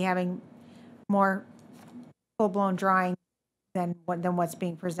 obviously having more full-blown drawing than what's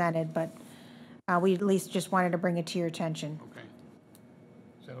being presented, but we at least just wanted to bring it to your attention. Okay.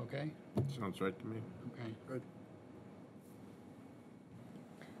 Is that okay? Sounds right to me. Okay. Good.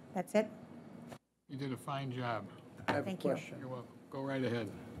 That's it? You did a fine job. I have a Thank you. question. You're welcome. Go right ahead.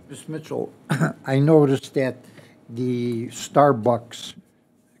 Ms. Mitchell, I noticed that the Starbucks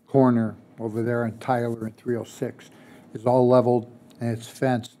corner over there on Tyler and 306 is all leveled and it's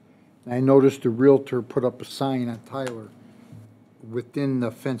fenced. And I noticed the Realtor put up a sign on Tyler within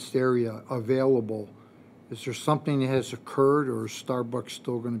the fenced area available. Is there something that has occurred, or is Starbucks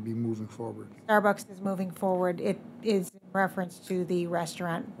still going to be moving forward? Starbucks is moving forward. It is in reference to the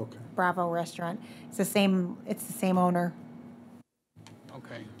restaurant, Okay. Bravo Restaurant. It's the same owner.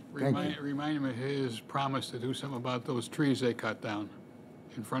 Okay. Thank you. Remind him of his promise to do something about those trees they cut down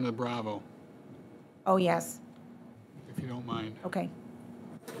in front of Bravo, Oh, yes. if you don't mind. Okay.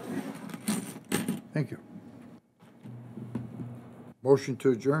 Thank you. Motion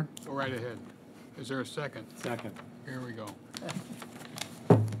to adjourn? Go right ahead. Is there a second? Second. Here we go.